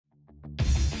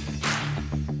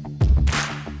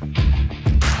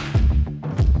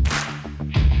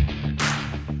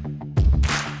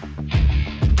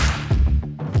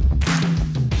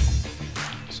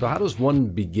So how does one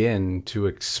begin to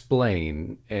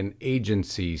explain an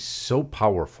agency so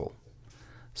powerful,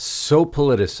 so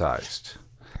politicized,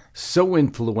 so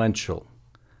influential,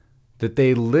 that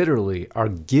they literally are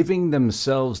giving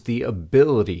themselves the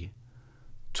ability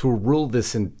to rule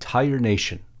this entire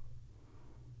nation?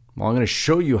 Well, I'm going to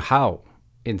show you how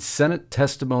in Senate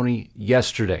testimony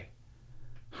yesterday.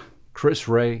 Chris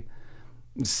Wray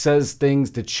says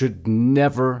things that should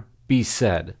never be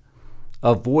said,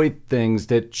 avoid things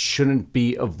that shouldn't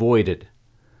be avoided,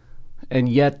 and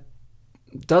yet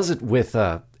does it with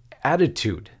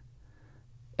attitude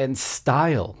and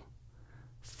style,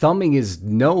 thumbing his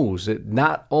nose at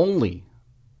not only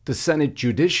the Senate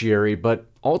judiciary, but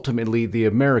ultimately the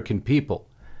American people.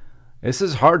 This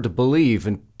is hard to believe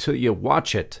until you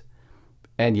watch it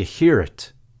and you hear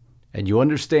it and you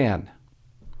understand.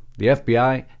 The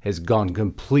FBI has gone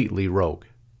completely rogue.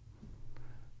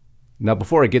 Now,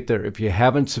 before I get there, if you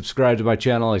haven't subscribed to my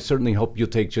channel, I certainly hope you'll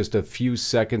take just a few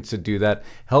seconds to do that.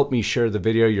 Help me share the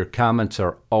video. Your comments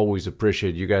are always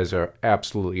appreciated. You guys are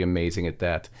absolutely amazing at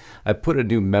that. I put a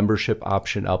new membership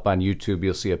option up on YouTube.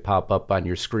 You'll see it pop up on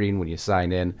your screen when you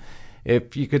sign in.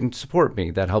 If you can support me,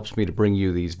 that helps me to bring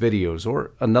you these videos,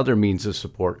 or another means of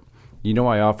support. You know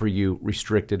I offer you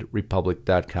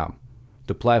RestrictedRepublic.com,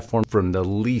 the platform from the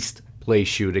least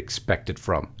place you'd expect it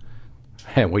from.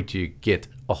 And wait till you get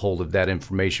a hold of that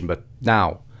information. But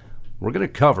now we're going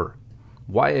to cover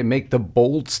why I make the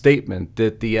bold statement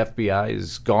that the FBI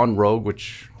has gone rogue,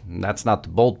 which that's not the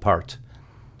bold part.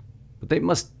 But they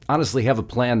must honestly have a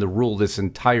plan to rule this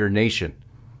entire nation,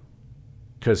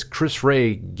 because Chris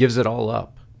Wray gives it all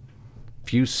up. A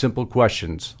few simple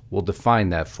questions will define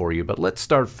that for you. But let's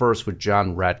start first with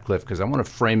John Ratcliffe, because I want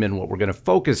to frame in what we're going to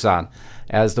focus on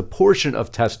as the portion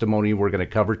of testimony we're going to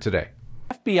cover today.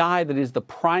 FBI, that is the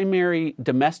primary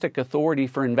domestic authority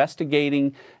for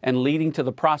investigating and leading to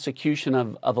the prosecution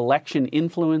of election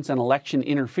influence and election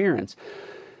interference.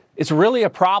 It's really a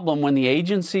problem when the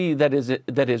agency that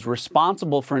is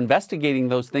responsible for investigating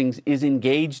those things is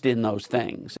engaged in those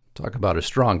things. Talk about a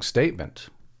strong statement.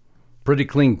 Pretty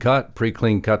clean cut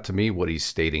to me, what he's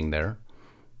stating there.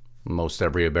 Most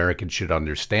every American should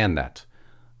understand that.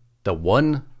 The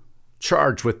one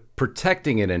charged with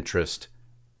protecting an interest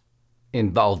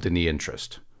involved in the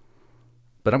interest.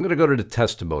 But I'm going to go to the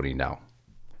testimony now.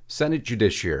 Senate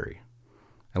Judiciary.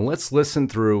 And let's listen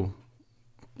through.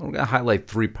 I'm going to highlight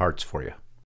three parts for you.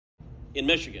 In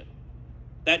Michigan,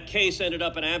 that case ended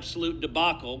up an absolute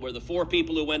debacle where the 4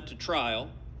 people who went to trial,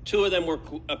 2 of them were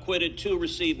acquitted, 2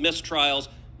 received mistrials.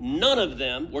 None of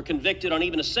them were convicted on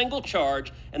even a single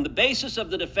charge, and the basis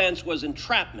of the defense was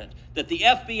entrapment, that the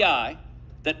FBI,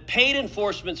 that paid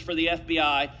enforcements for the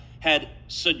FBI, had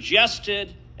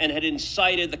suggested and had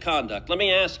incited the conduct. Let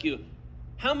me ask you,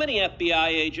 how many FBI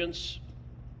agents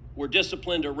were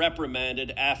disciplined or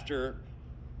reprimanded after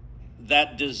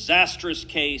that disastrous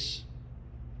case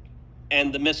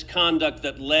and the misconduct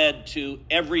that led to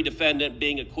every defendant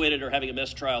being acquitted or having a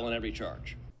mistrial on every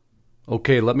charge?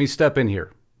 Okay, let me step in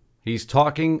here. He's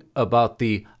talking about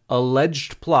the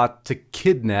alleged plot to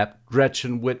kidnap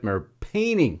Gretchen Whitmer,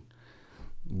 painting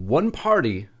one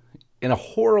party in a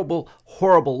horrible,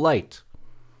 horrible light.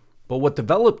 But what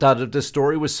developed out of this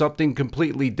story was something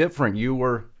completely different. You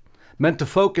were meant to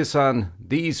focus on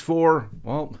these 4,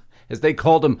 well, as they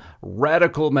called them,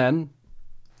 radical men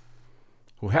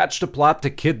who hatched a plot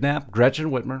to kidnap Gretchen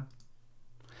Whitmer.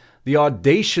 The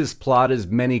audacious plot, as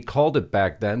many called it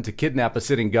back then, to kidnap a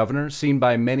sitting governor, seen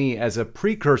by many as a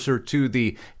precursor to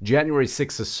the January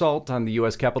 6th assault on the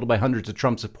U.S. Capitol by hundreds of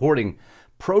Trump-supporting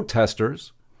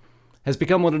protesters, has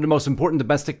become one of the most important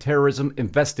domestic terrorism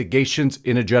investigations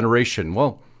in a generation.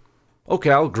 Well, okay,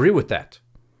 I'll agree with that.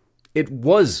 It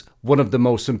was one of the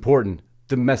most important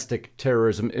domestic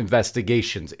terrorism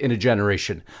investigations in a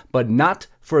generation, but not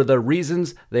for the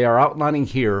reasons they are outlining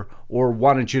here or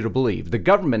wanted you to believe. The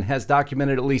government has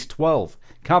documented at least 12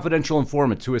 confidential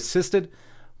informants who assisted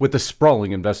with the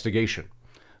sprawling investigation.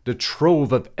 The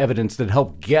trove of evidence that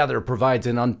helped gather provides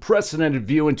an unprecedented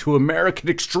view into American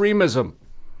extremism.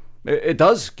 It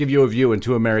does give you a view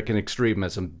into American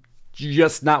extremism,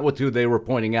 just not with who they were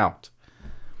pointing out.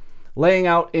 Laying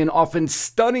out in often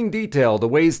stunning detail the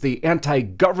ways the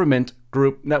anti-government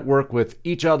group network with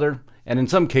each other, and in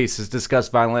some cases discuss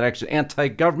violent action.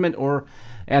 Anti-government or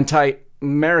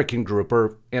anti-American group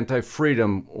or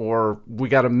anti-freedom, or we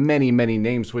got many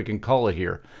names we can call it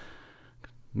here.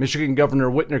 Michigan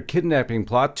Governor Whitmer kidnapping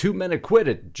plot, 2 men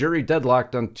acquitted, jury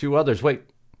deadlocked on 2 others. Wait,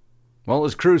 well,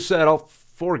 as Cruz said, all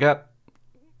 4 got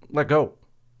let go.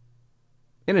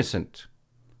 Innocent.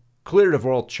 cleared of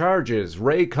all charges.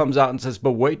 Wray comes out and says,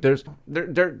 but wait, they're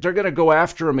going to go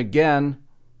after him again.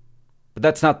 But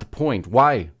that's not the point.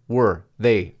 Why were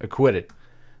they acquitted?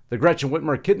 The Gretchen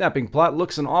Whitmer kidnapping plot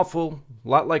looks an awful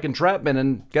lot like entrapment,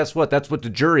 and guess what? That's what the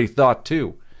jury thought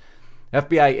too.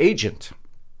 FBI agent,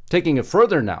 taking it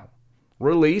further now,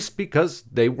 released because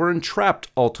they were entrapped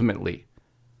ultimately.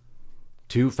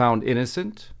 2 found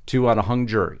innocent, 2 on a hung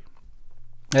jury.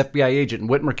 FBI agent in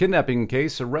Whitmer kidnapping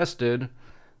case arrested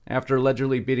after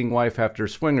allegedly beating wife after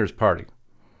swingers party.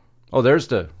 Oh, there's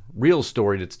the real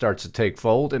story that starts to take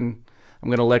fold, and I'm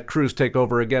going to let Cruz take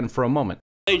over again for a moment.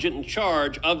 Agent in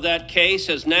charge of that case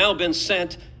has now been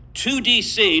sent to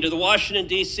D.C., to the Washington,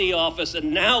 D.C. office,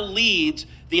 and now leads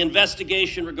the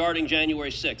investigation regarding January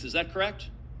 6th. Is that correct?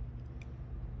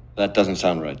 That doesn't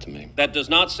sound right to me. That does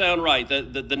not sound right.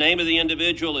 The name of the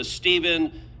individual is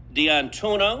Stephen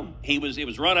D'Antuono. He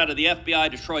was run out of the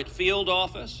FBI Detroit field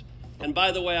office. And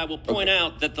by the way, I will point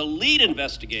out that the lead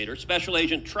investigator, Special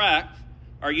Agent Track,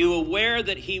 are you aware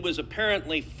that he was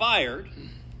apparently fired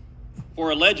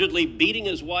for allegedly beating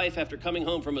his wife after coming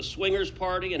home from a swingers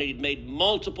party, and he'd made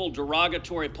multiple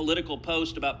derogatory political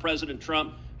posts about President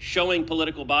Trump showing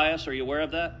political bias? Are you aware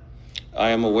of that?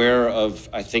 I am aware of,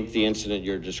 I think, the incident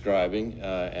you're describing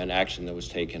and action that was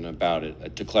taken about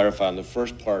it. To clarify on the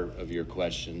first part of your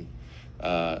question,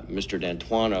 Mr.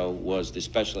 D'Antuono was the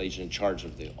special agent in charge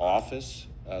of the office,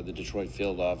 the Detroit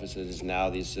field office, and is now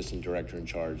the assistant director in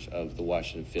charge of the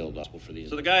Washington field office.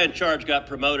 So the guy in charge got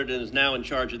promoted and is now in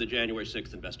charge of the January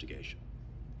 6th investigation.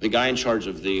 The guy in charge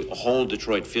of the whole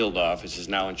Detroit field office is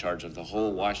now in charge of the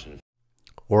whole Washington.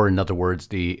 Or in other words,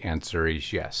 the answer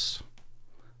is yes.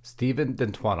 Stephen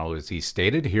D'Antuono, as he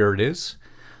stated, here it is,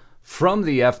 from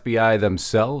the FBI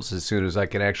themselves, as soon as I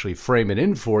can actually frame it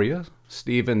in for you.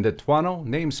 Stephen D'Antuono,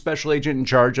 named special agent in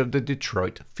charge of the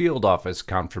Detroit field office.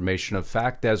 Confirmation of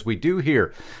fact, as we do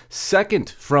here.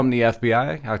 Second from the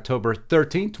FBI, October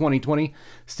 13, 2020,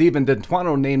 Stephen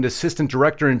D'Antuono named assistant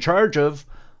director in charge of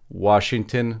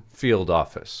Washington field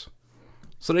office.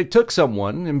 So they took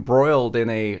someone embroiled in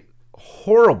a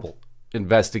horrible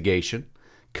investigation,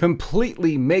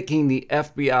 completely making the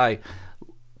FBI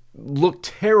look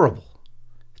terrible.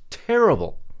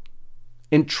 Terrible.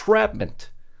 Entrapment.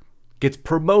 Gets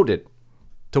promoted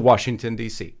to Washington,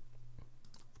 D.C.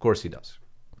 Of course he does.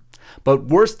 But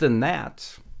worse than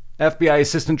that, FBI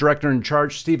Assistant Director in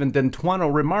Charge Stephen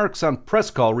D'Antuono remarks on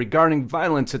press call regarding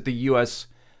violence at the U.S.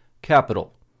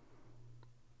 Capitol.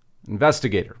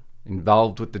 Investigator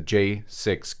involved with the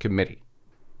J6 committee.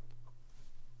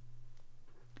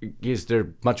 Is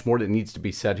there much more that needs to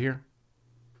be said here?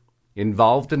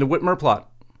 Involved in the Whitmer plot.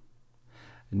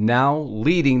 Now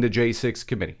leading the J6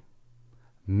 committee.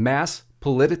 Mass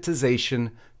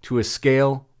politicization to a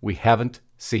scale we haven't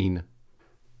seen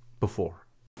before.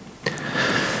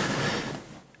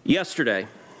 Yesterday,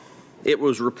 it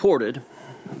was reported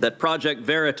that Project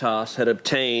Veritas had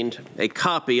obtained a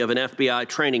copy of an FBI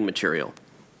training material,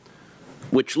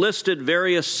 which listed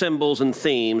various symbols and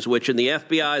themes which, in the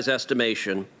FBI's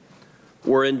estimation,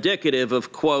 were indicative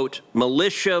of, quote,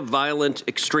 militia violent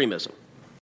extremism.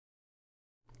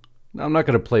 Now, I'm not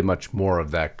going to play much more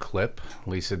of that clip.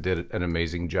 Lisa did an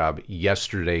amazing job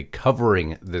yesterday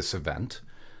covering this event.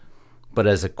 But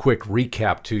as a quick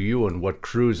recap to you on what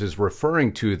Cruz is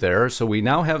referring to there, so we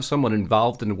now have someone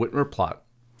involved in the Whitmer plot,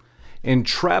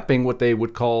 entrapping what they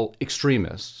would call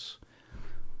extremists.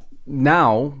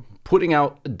 Now, putting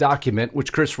out a document,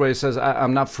 which Chris Wray says,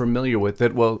 I'm not familiar with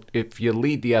it. Well, if you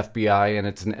lead the FBI and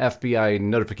it's an FBI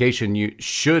notification, you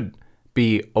should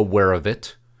be aware of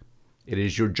it. It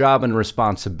is your job and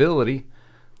responsibility.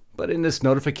 But in this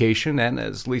notification, and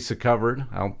as Lisa covered,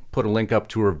 I'll put a link up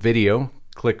to her video.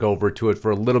 Click over to it for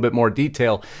a little bit more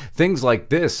detail. Things like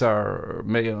this that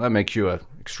makes you an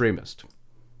extremist.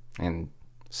 And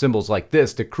symbols like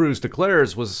this that Cruz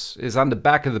declares is on the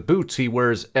back of the boots he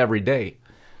wears every day.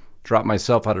 Drop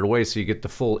myself out of the way so you get the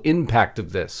full impact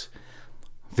of this.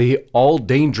 The all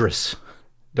dangerous.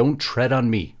 Don't tread on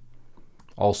me.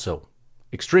 Also,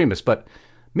 extremist. But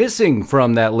missing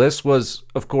from that list was,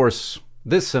 of course,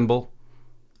 this symbol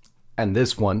and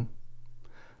this one.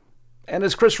 And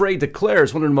as Chris Wray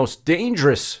declares, one of the most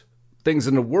dangerous things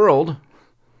in the world,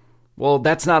 well,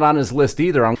 that's not on his list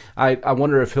either. I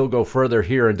wonder if he'll go further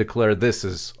here and declare this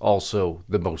is also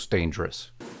the most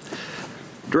dangerous.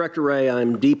 Director Wray,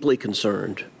 I'm deeply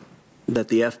concerned that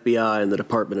the FBI and the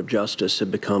Department of Justice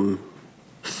have become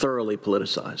thoroughly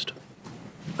politicized.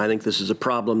 I think this is a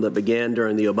problem that began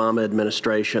during the Obama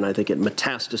administration. I think it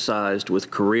metastasized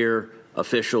with career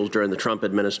officials during the Trump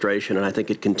administration, and I think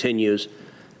it continues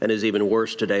and is even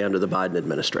worse today under the Biden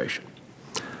administration.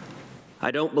 I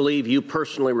don't believe you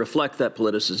personally reflect that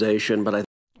politicization, but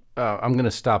I'm going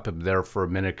to stop him there for a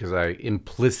minute because I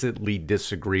implicitly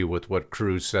disagree with what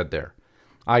Cruz said there.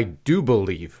 I do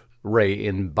believe Wray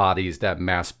embodies that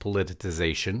mass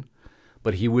politicization,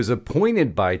 but he was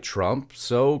appointed by Trump,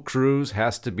 so Cruz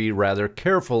has to be rather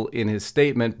careful in his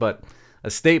statement, but a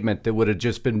statement that would have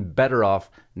just been better off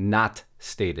not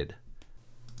stated.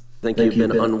 I think you've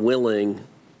been unwilling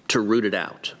to root it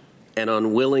out and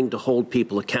unwilling to hold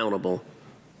people accountable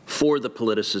for the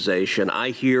politicization. I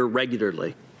hear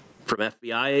regularly from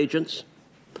FBI agents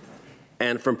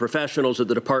and from professionals at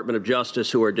the Department of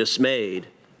Justice who are dismayed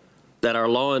that our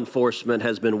law enforcement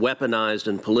has been weaponized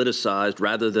and politicized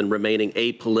rather than remaining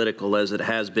apolitical as it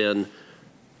has been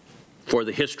for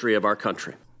the history of our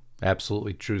country.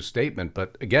 Absolutely true statement.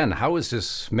 But again, how is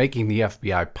this making the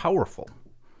FBI powerful?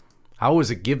 How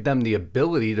does it give them the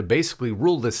ability to basically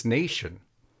rule this nation?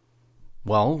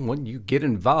 Well, when you get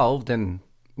involved and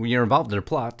when you're involved in a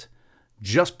plot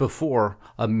just before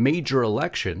a major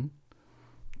election,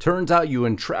 turns out you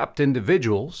entrapped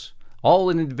individuals,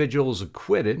 all individuals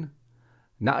acquitted.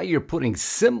 Now you're putting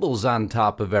symbols on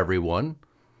top of everyone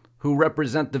who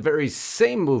represent the very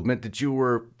same movement that you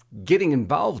were getting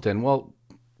involved in. Well,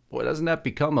 boy, doesn't that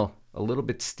become a little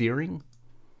bit steering?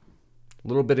 A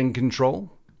little bit in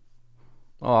control?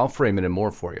 Oh, I'll frame it in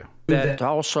more for you. That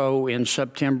also in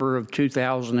September of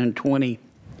 2020,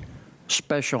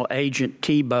 Special Agent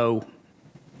Tebow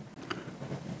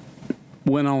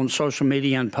went on social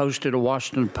media and posted a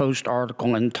Washington Post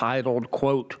article entitled,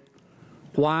 quote,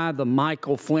 "Why the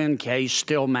Michael Flynn Case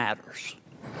Still Matters."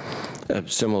 A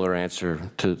similar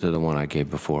answer to the one I gave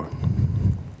before.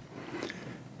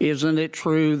 Isn't it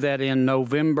true that in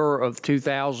November of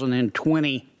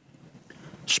 2020,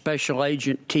 Special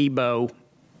Agent Tebow,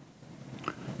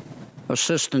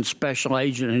 Assistant Special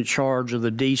Agent in charge of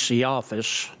the D.C.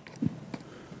 office,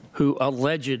 who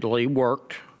allegedly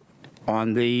worked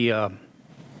on the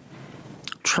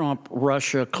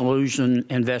Trump-Russia collusion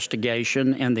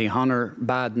investigation and the Hunter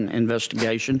Biden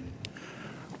investigation,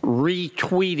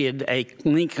 retweeted a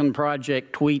Lincoln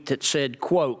Project tweet that said,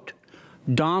 quote,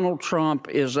 "Donald Trump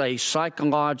is a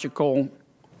psychologically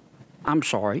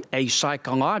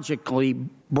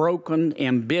broken,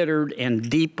 embittered, and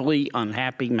deeply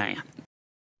unhappy man."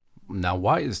 Now,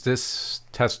 why is this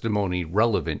testimony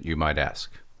relevant, you might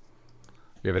ask?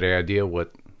 You have any idea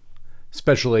what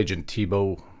Special Agent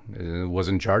Tebow was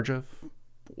in charge of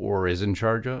or is in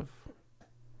charge of?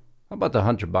 How about the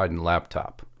Hunter Biden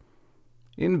laptop?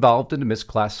 Involved in the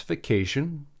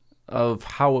misclassification of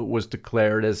how it was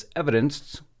declared as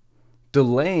evidence,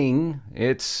 delaying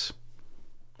its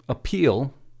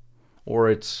appeal or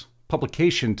its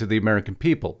publication to the American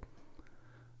people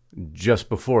just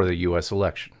before the U.S.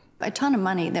 election. A ton of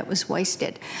money that was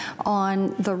wasted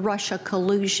on the Russia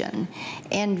collusion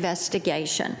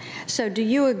investigation. So do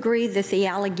you agree that the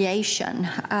allegation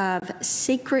of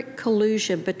secret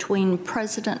collusion between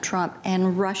President Trump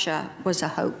and Russia was a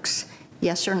hoax?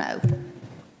 Yes or no?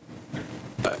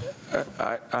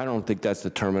 I don't think that's the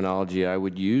terminology I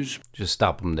would use. Just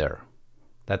stop them there.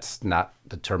 That's not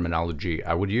the terminology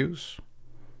I would use.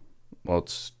 Well,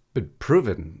 it's been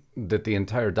proven that the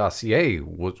entire dossier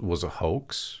was a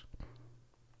hoax.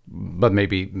 But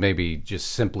maybe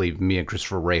just simply me and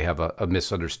Christopher Wray have a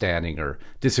misunderstanding or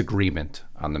disagreement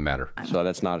on the matter. So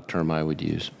that's not a term I would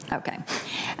use. Okay.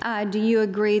 Do you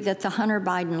agree that the Hunter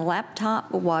Biden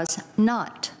laptop was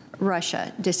not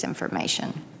Russia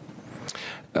disinformation?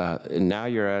 Now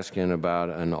you're asking about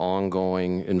an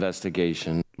ongoing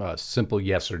investigation. A simple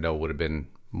yes or no would have been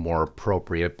more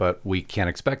appropriate, but we can't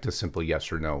expect a simple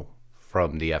yes or no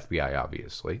from the FBI,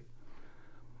 obviously.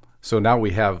 So now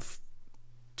we have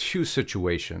two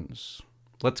situations.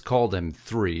 Let's call them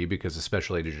three, because the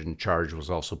special agent in charge was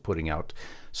also putting out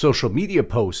social media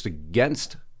posts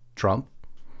against Trump.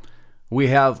 We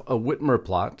have a Whitmer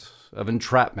plot of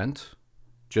entrapment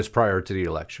just prior to the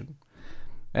election.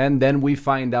 And then we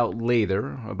find out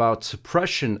later about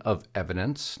suppression of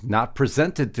evidence not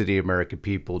presented to the American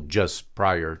people just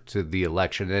prior to the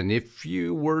election. And if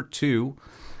you were to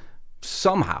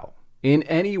somehow, in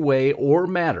any way or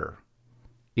matter,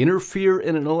 interfere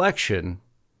in an election,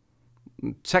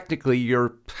 technically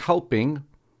you're helping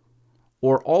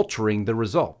or altering the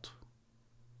result.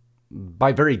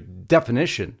 By very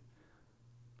definition,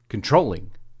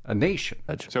 controlling a nation.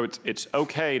 So it's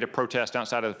okay to protest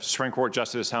outside of the Supreme Court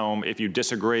justice's home if you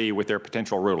disagree with their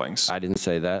potential rulings. I didn't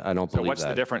say that. I don't believe that. So what's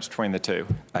the difference between the two?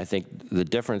 I think the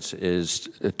difference is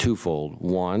twofold.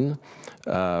 One,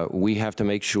 we have to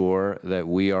make sure that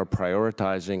we are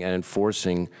prioritizing and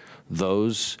enforcing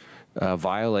those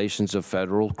violations of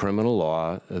federal criminal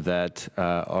law that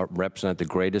represent the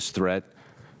greatest threat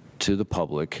to the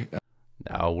public.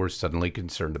 Now we're suddenly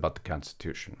concerned about the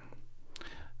Constitution.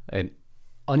 An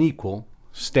unequal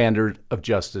standard of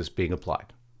justice being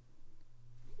applied.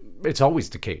 It's always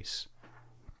the case.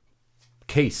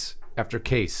 Case after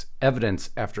case, evidence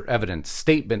after evidence,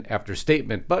 statement after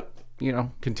statement, but,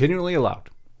 continually allowed.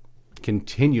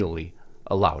 Continually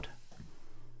allowed.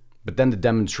 But then to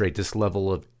demonstrate this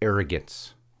level of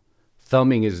arrogance,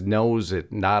 thumbing his nose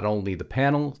at not only the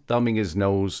panel, thumbing his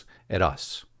nose at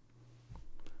us.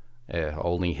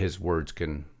 Only his words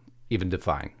can even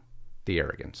define the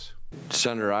arrogance.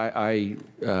 Senator, I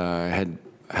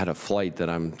had a flight that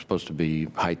I'm supposed to be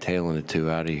hightailing it to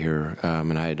out of here,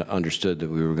 and I had understood that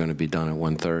we were going to be done at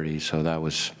 1:30, so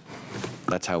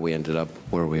that's how we ended up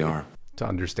where we are. To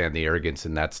understand the arrogance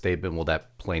in that statement, well,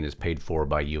 that plane is paid for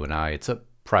by you and I. It's a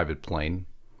private plane,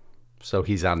 so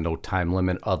he's on no time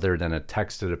limit other than a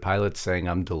text to the pilot saying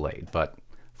I'm delayed. But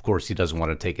of course, he doesn't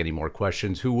want to take any more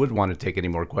questions. Who would want to take any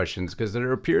more questions? Because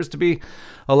there appears to be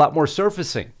a lot more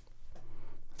surfacing.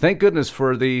 Thank goodness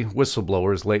for the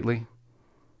whistleblowers lately.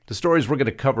 The stories we're going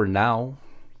to cover now,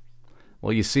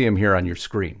 well, you see them here on your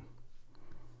screen.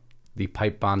 The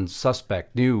pipe bomb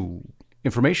suspect, new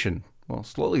information, well,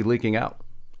 slowly leaking out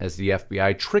as the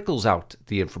FBI trickles out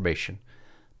the information.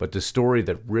 But the story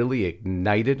that really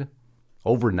ignited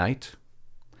overnight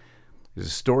is a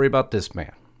story about this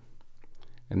man.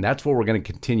 And that's what we're going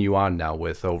to continue on now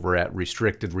with over at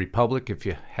Restricted Republic. If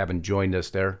you haven't joined us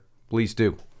there, please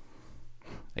do.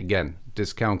 Again,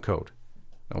 discount code.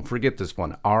 Don't forget this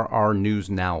one, RR News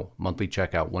Now, monthly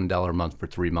checkout, $1 a month for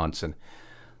 3 months, and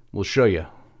we'll show you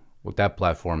what that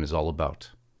platform is all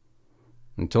about.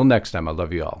 Until next time, I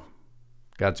love you all.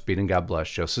 Godspeed and God bless.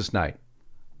 Justus Knight,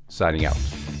 signing out.